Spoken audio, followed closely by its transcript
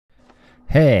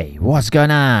Hey, what's going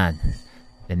on?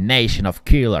 The nation of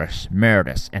killers,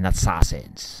 murders, and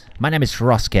assassins. My name is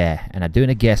Roske, and I'm doing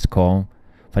a guest call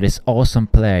for this awesome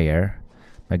player,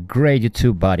 my great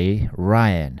YouTube buddy,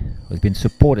 Ryan, who's been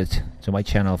supported to my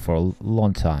channel for a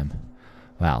long time.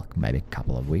 Well, maybe a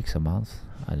couple of weeks, a month,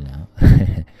 I don't know.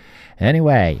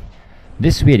 Anyway,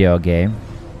 this video game,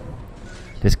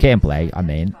 this gameplay, I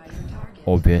mean,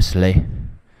 obviously,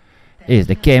 is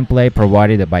the gameplay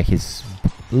provided by his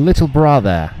little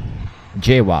brother,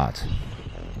 Jwad.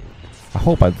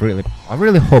 I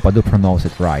really hope I do pronounce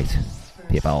it right,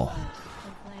 people.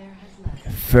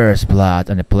 First blood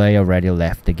and the player already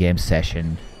left the game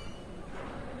session.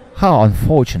 How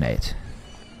unfortunate.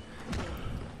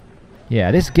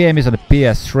 Yeah, this game is on the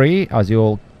PS3, as you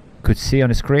all could see on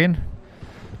the screen.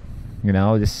 You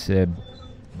know, this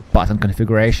button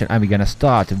configuration, and we're gonna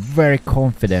start very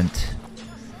confident,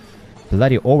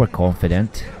 bloody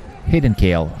overconfident hidden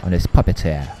kill on this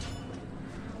puppeteer.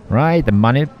 Right, the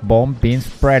money bomb being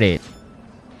spreaded.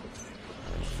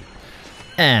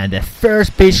 And the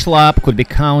first bitch slap could be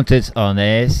counted on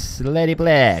this Lady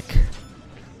Black.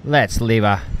 Let's leave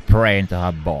her praying to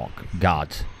her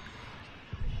god.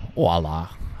 Voila.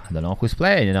 I don't know who's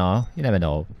playing, you know, you never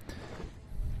know.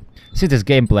 See this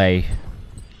gameplay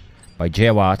by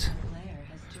Jwad,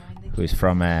 who is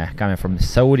from coming from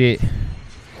Saudi,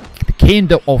 the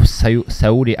Kingdom of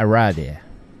Saudi Arabia.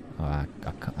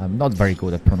 I'm not very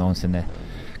good at pronouncing the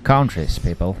countries,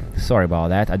 people. Sorry about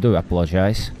that. I do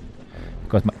apologize,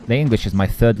 because the English is my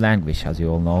third language, as you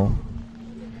all know.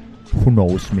 Who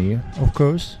knows me, of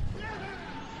course.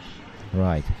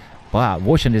 Right, but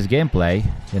watching this gameplay,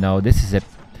 you know, this is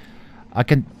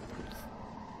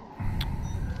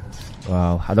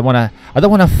well, I don't wanna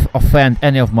offend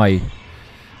any of my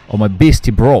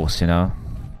beastie bros, you know.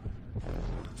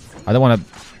 I don't wanna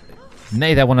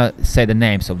say the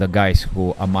names of the guys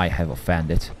who I might have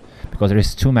offended, because there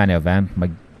is too many of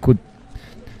them.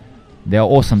 They are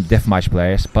awesome deathmatch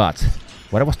players, but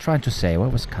what I was trying to say, where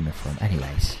was it coming from?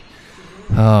 Anyways,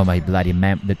 oh my bloody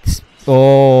NPC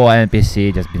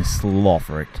just been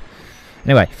slaughtered.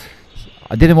 Anyway,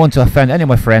 I didn't want to offend any of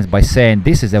my friends by saying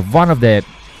this is one of the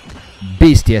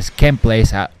beastiest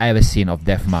gameplays I've ever seen of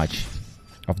deathmatch.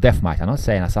 I'm not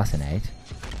saying assassinate,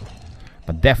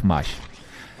 but deathmatch.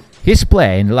 He's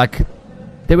playing like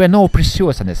there were no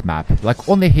pursuers on this map, like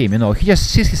only him, you know. He just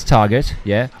sees his target,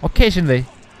 yeah. Occasionally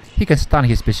he can stun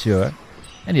his pursuer,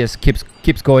 and he just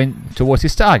keeps going towards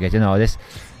his target, you know.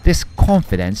 This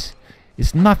confidence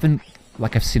is nothing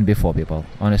like I've seen before, people,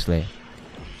 honestly.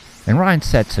 And Ryan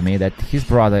said to me that his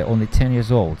brother only 10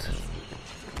 years old.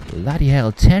 Bloody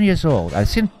hell, 10 years old. I've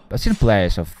seen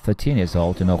players of 13 years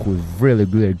old, you know, who are really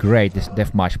good, great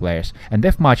deathmatch players. And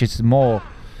deathmatch is more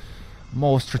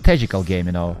strategical game,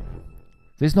 you know.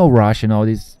 There's no rush, you know.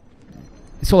 It's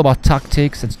all about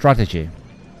tactics and strategy,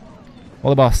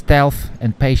 all about stealth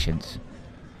and patience.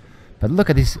 But look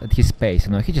at his pace,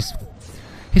 you know. He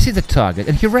sees the target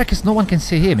and he reckons no one can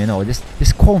see him, you know.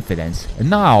 This confidence. And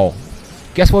now,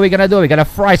 guess what we're gonna do? We're gonna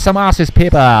fry some asses,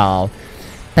 people.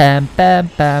 Bam bam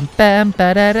bam bam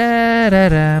ba da da da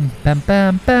dam bam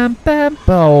bam bam bam.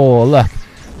 Oh look,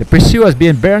 the pursuer's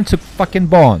being burned to fucking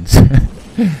bones.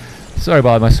 Sorry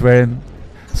about my swearing.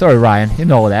 Sorry, Ryan. You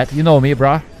know that. You know me,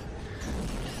 bruh.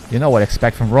 You know what to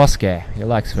expect from Roske. He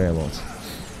likes swear words.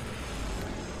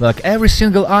 Look, every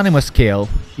single Animus kill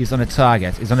is on a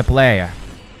target, is on a player.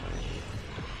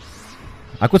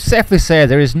 I could safely say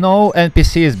there is no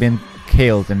NPCs being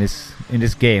killed in this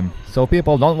game. So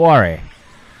people, don't worry.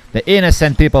 The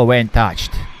innocent people weren't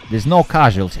touched. There's no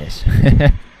casualties.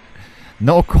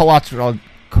 No collateral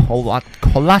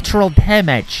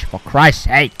damage, for Christ's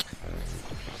sake.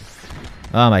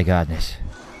 Oh my goodness.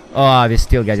 Oh, we're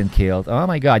still getting killed. Oh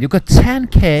my god, you got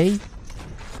 10k?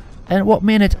 And what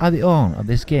minute are we on of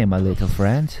this game, my little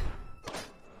friend?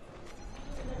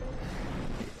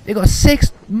 You got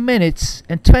 6 minutes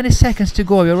and 20 seconds to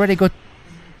go. You already got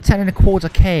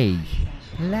 10.25k.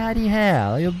 Bloody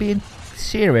hell, are you being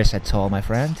serious at all, my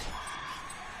friend?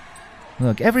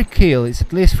 Look, every kill is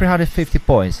at least 350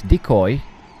 points. Decoy.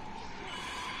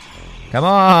 Come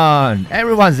on,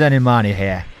 everyone's earning money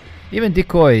here. Even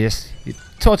Decoy it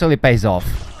totally pays off.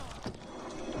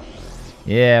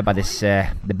 Yeah, but this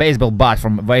the baseball bat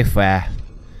from Wayfair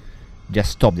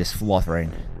just stopped this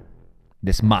slaughtering,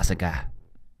 this massacre.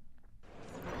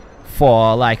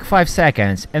 For like 5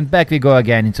 seconds, and back we go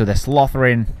again into the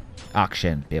slaughtering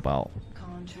action, people.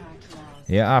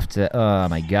 Yeah, after, oh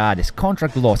my god, this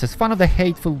contract loss is one of the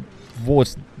hateful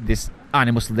words this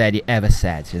Animus lady ever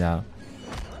said, you know.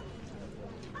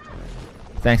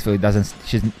 Thankfully,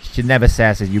 she never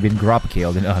says that you've been grab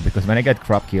killed, you know, because when I get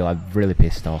grab killed, I'm really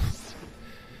pissed off.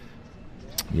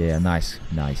 Yeah, nice.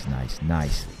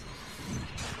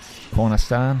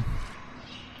 Cornerstone.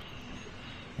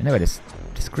 Anyway,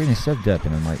 the screen is so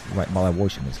derping on while I'm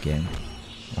watching this game.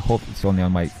 I hope it's only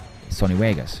on my Sony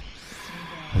Vegas.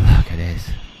 Look at this.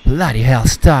 Bloody hell,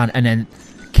 stun and then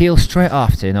kill straight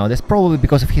after, you know. That's probably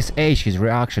because of his age, his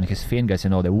reaction, his fingers, you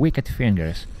know, the wicked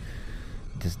fingers.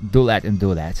 Just do that and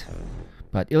do that.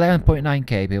 But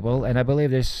 11.9k people, and I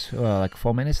believe there's like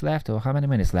 4 minutes left, or how many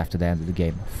minutes left to the end of the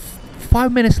game?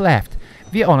 5 minutes left.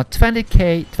 We're on a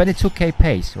 22k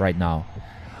pace right now.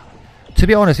 To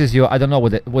be honest with you, I don't know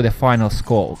what the final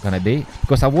score gonna be,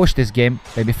 because I watched this game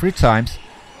maybe 3 times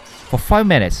for 5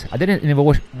 minutes. I didn't even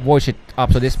watch it up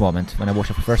to this moment when I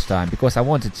watched it for the first time, because I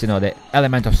wanted, you know, the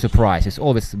element of surprise. It's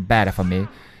always better for me,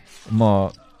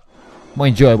 more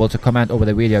enjoyable to comment over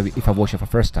the video if I watch it for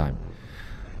the first time.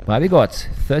 But we got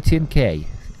 13k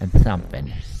and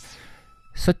something.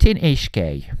 13-ish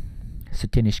k.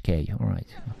 13-ish k. Alright,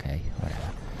 okay,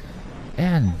 whatever.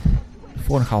 And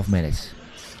 4.5 minutes.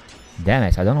 Damn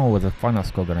it, I don't know what the final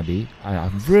score gonna be.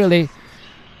 I'm really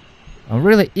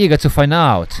eager to find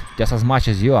out, just as much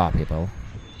as you are, people.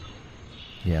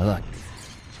 Yeah, look.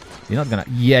 You're not gonna.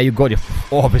 Yeah, you got your.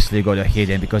 Obviously, you got your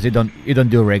hidden, because you don't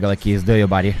do regular keys, do you,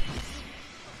 buddy?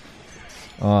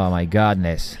 Oh my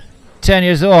godness. 10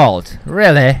 years old,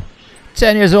 really?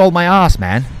 10 years old, my ass,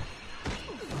 man.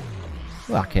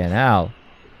 Fucking hell.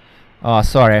 Oh,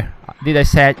 sorry. Did I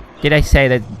say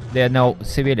that there are no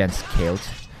civilians killed?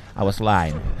 I was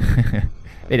lying.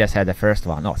 They just had the first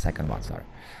one, no, second one, sorry.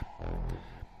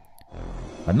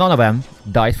 But none of them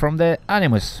died from the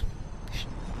Animus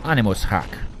hack.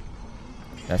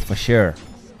 That's for sure.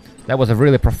 That was a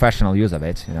really professional use of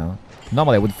it, you know.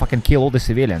 Normally I would fucking kill all the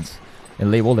civilians and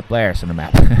leave all the players on the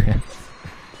map.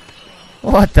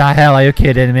 What the hell, are you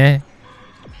kidding me?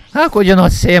 How could you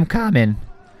not see him coming?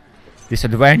 This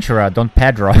adventurer, Don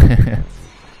Pedro.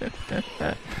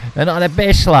 Another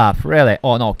bitch slap, really?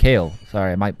 Oh no, kill.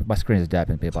 Sorry, my screen is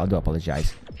dapping, people. I do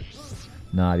apologize.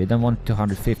 No, we don't want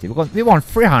 250. We want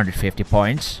 350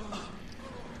 points.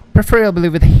 Preferably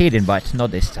with hidden, but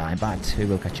not this time. But we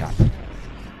will catch up.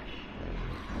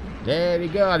 There we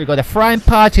go. We got the frying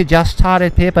party just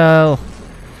started, people.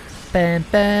 We're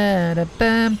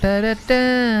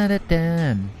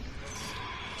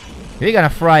gonna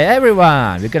fry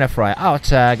everyone. We're gonna fry our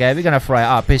target. We're gonna fry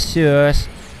our pursuers.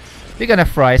 We're gonna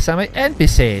fry some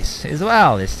NPCs as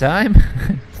well this time.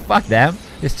 Fuck them.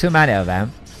 There's too many of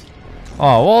them.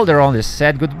 Oh, Alderon just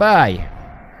said goodbye.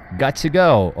 Got to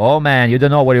go. Oh man, you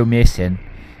don't know what you're missing.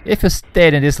 If you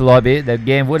stayed in this lobby, the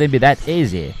game wouldn't be that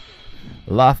easy.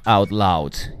 Laugh out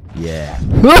loud. Yeah.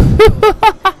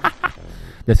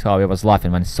 That's how I was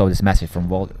laughing when I saw this message from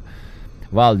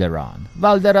Valderon.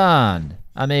 Valderon!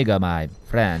 Amigo, my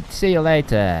friend. See you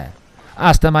later.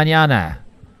 Hasta mañana.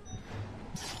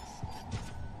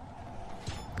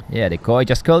 Yeah, decoy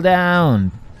just cooled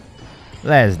down.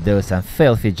 Let's do some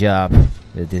filthy job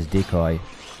with this decoy.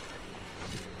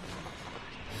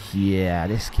 Yeah,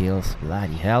 this kills.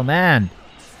 Bloody hell, man.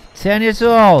 10 years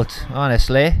old,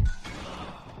 honestly.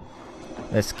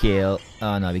 Let's kill.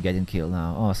 Oh no, we're getting killed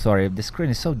now. Oh, sorry, the screen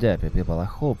is so dirty, people. I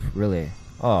hope, really.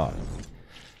 Oh.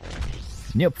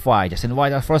 Noob fight, just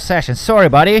invite us for a session. Sorry,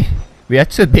 buddy. We are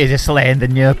too busy slaying the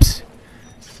noobs.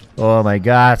 Oh my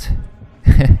god.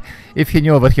 If he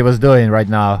knew what he was doing right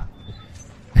now.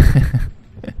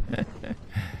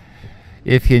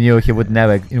 If he knew, he would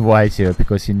never invite you,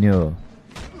 because he knew.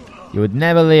 You would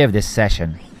never leave this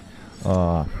session.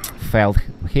 Oh, failed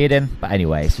hidden. But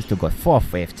anyways, we still got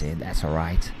 450. That's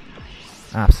alright.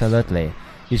 Absolutely.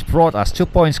 He's brought us 2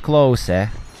 points closer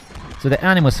to the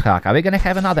Animus hack. Are we gonna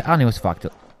have another Animus fuck?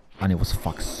 Animus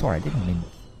fuck. Sorry, I didn't mean.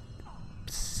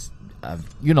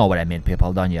 You know what I mean,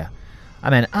 people, don't you? I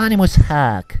mean Animus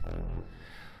hack.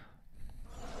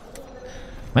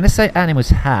 When I say Animus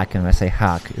hack and when I say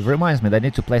hack, it reminds me that I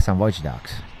need to play some Watch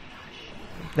Dogs.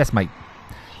 That's my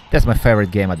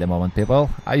favorite game at the moment, people.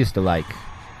 I used to like.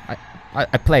 I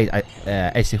played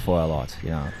AC4 a lot,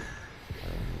 you know.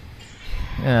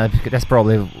 That's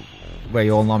probably where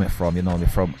you all know me from. You know me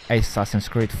from Assassin's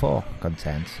Creed 4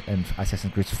 content and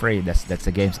Assassin's Creed 3. That's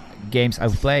the games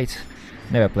I've played.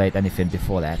 Never played anything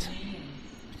before that.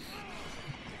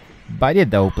 But I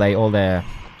did though play all the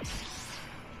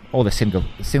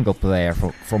single player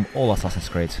from all Assassin's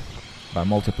Creed, but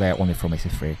multiplayer only from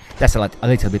AC3. That's a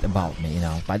little bit about me, you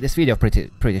know. But this video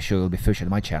pretty sure will be featured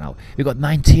on my channel. We got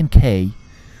 19k.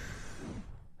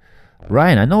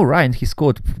 Ryan, I know Ryan. He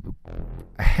scored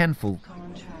a handful.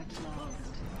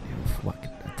 What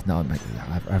No,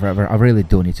 I really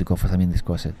do need to go for some English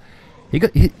courses. He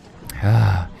got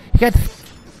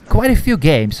quite a few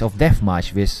games of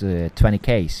deathmatch with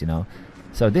 20Ks, you know.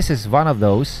 So this is one of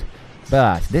those,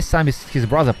 but this time it's his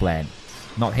brother playing,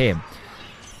 not him.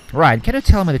 Right? Can you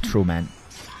tell me the truth, man?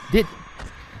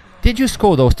 Did you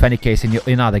score those 20Ks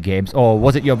in other games, or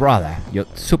was it your brother, your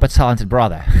super talented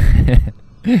brother?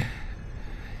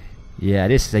 Yeah,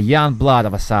 this is a young blood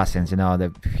of assassins. You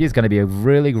know, he's gonna be a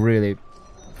really, really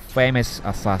famous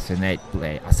Assassin's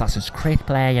Creed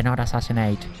player, not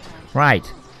Assassinate.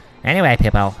 Right. Anyway,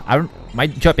 people, my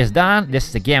job is done. This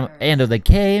is the game, end of the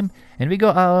game, and we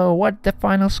go. What the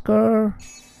final score?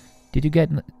 Did you get?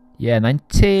 Yeah,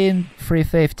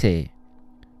 19,350.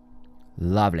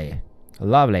 Lovely,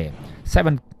 lovely.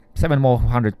 Seven more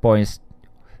 100 points.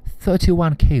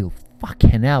 31 kill.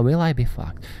 Fucking hell, will I be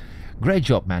fucked? Great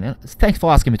job, man. Thanks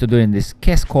for asking me to doing this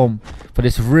Kescom for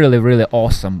this really, really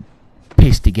awesome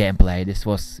beastie gameplay. This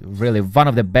was really one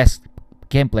of the best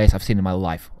gameplays I've seen in my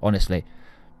life, honestly.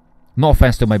 No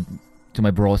offense to my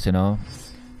bros, you know,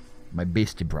 my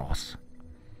beastie bros.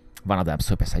 One of them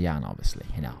Super Saiyan, obviously,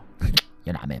 you know.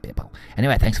 You know what I mean, people.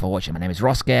 Anyway, thanks for watching. My name is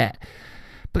Roske.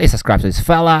 Please subscribe to this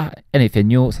fella, and if you're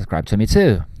new, subscribe to me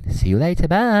too. See you later.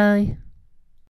 Bye.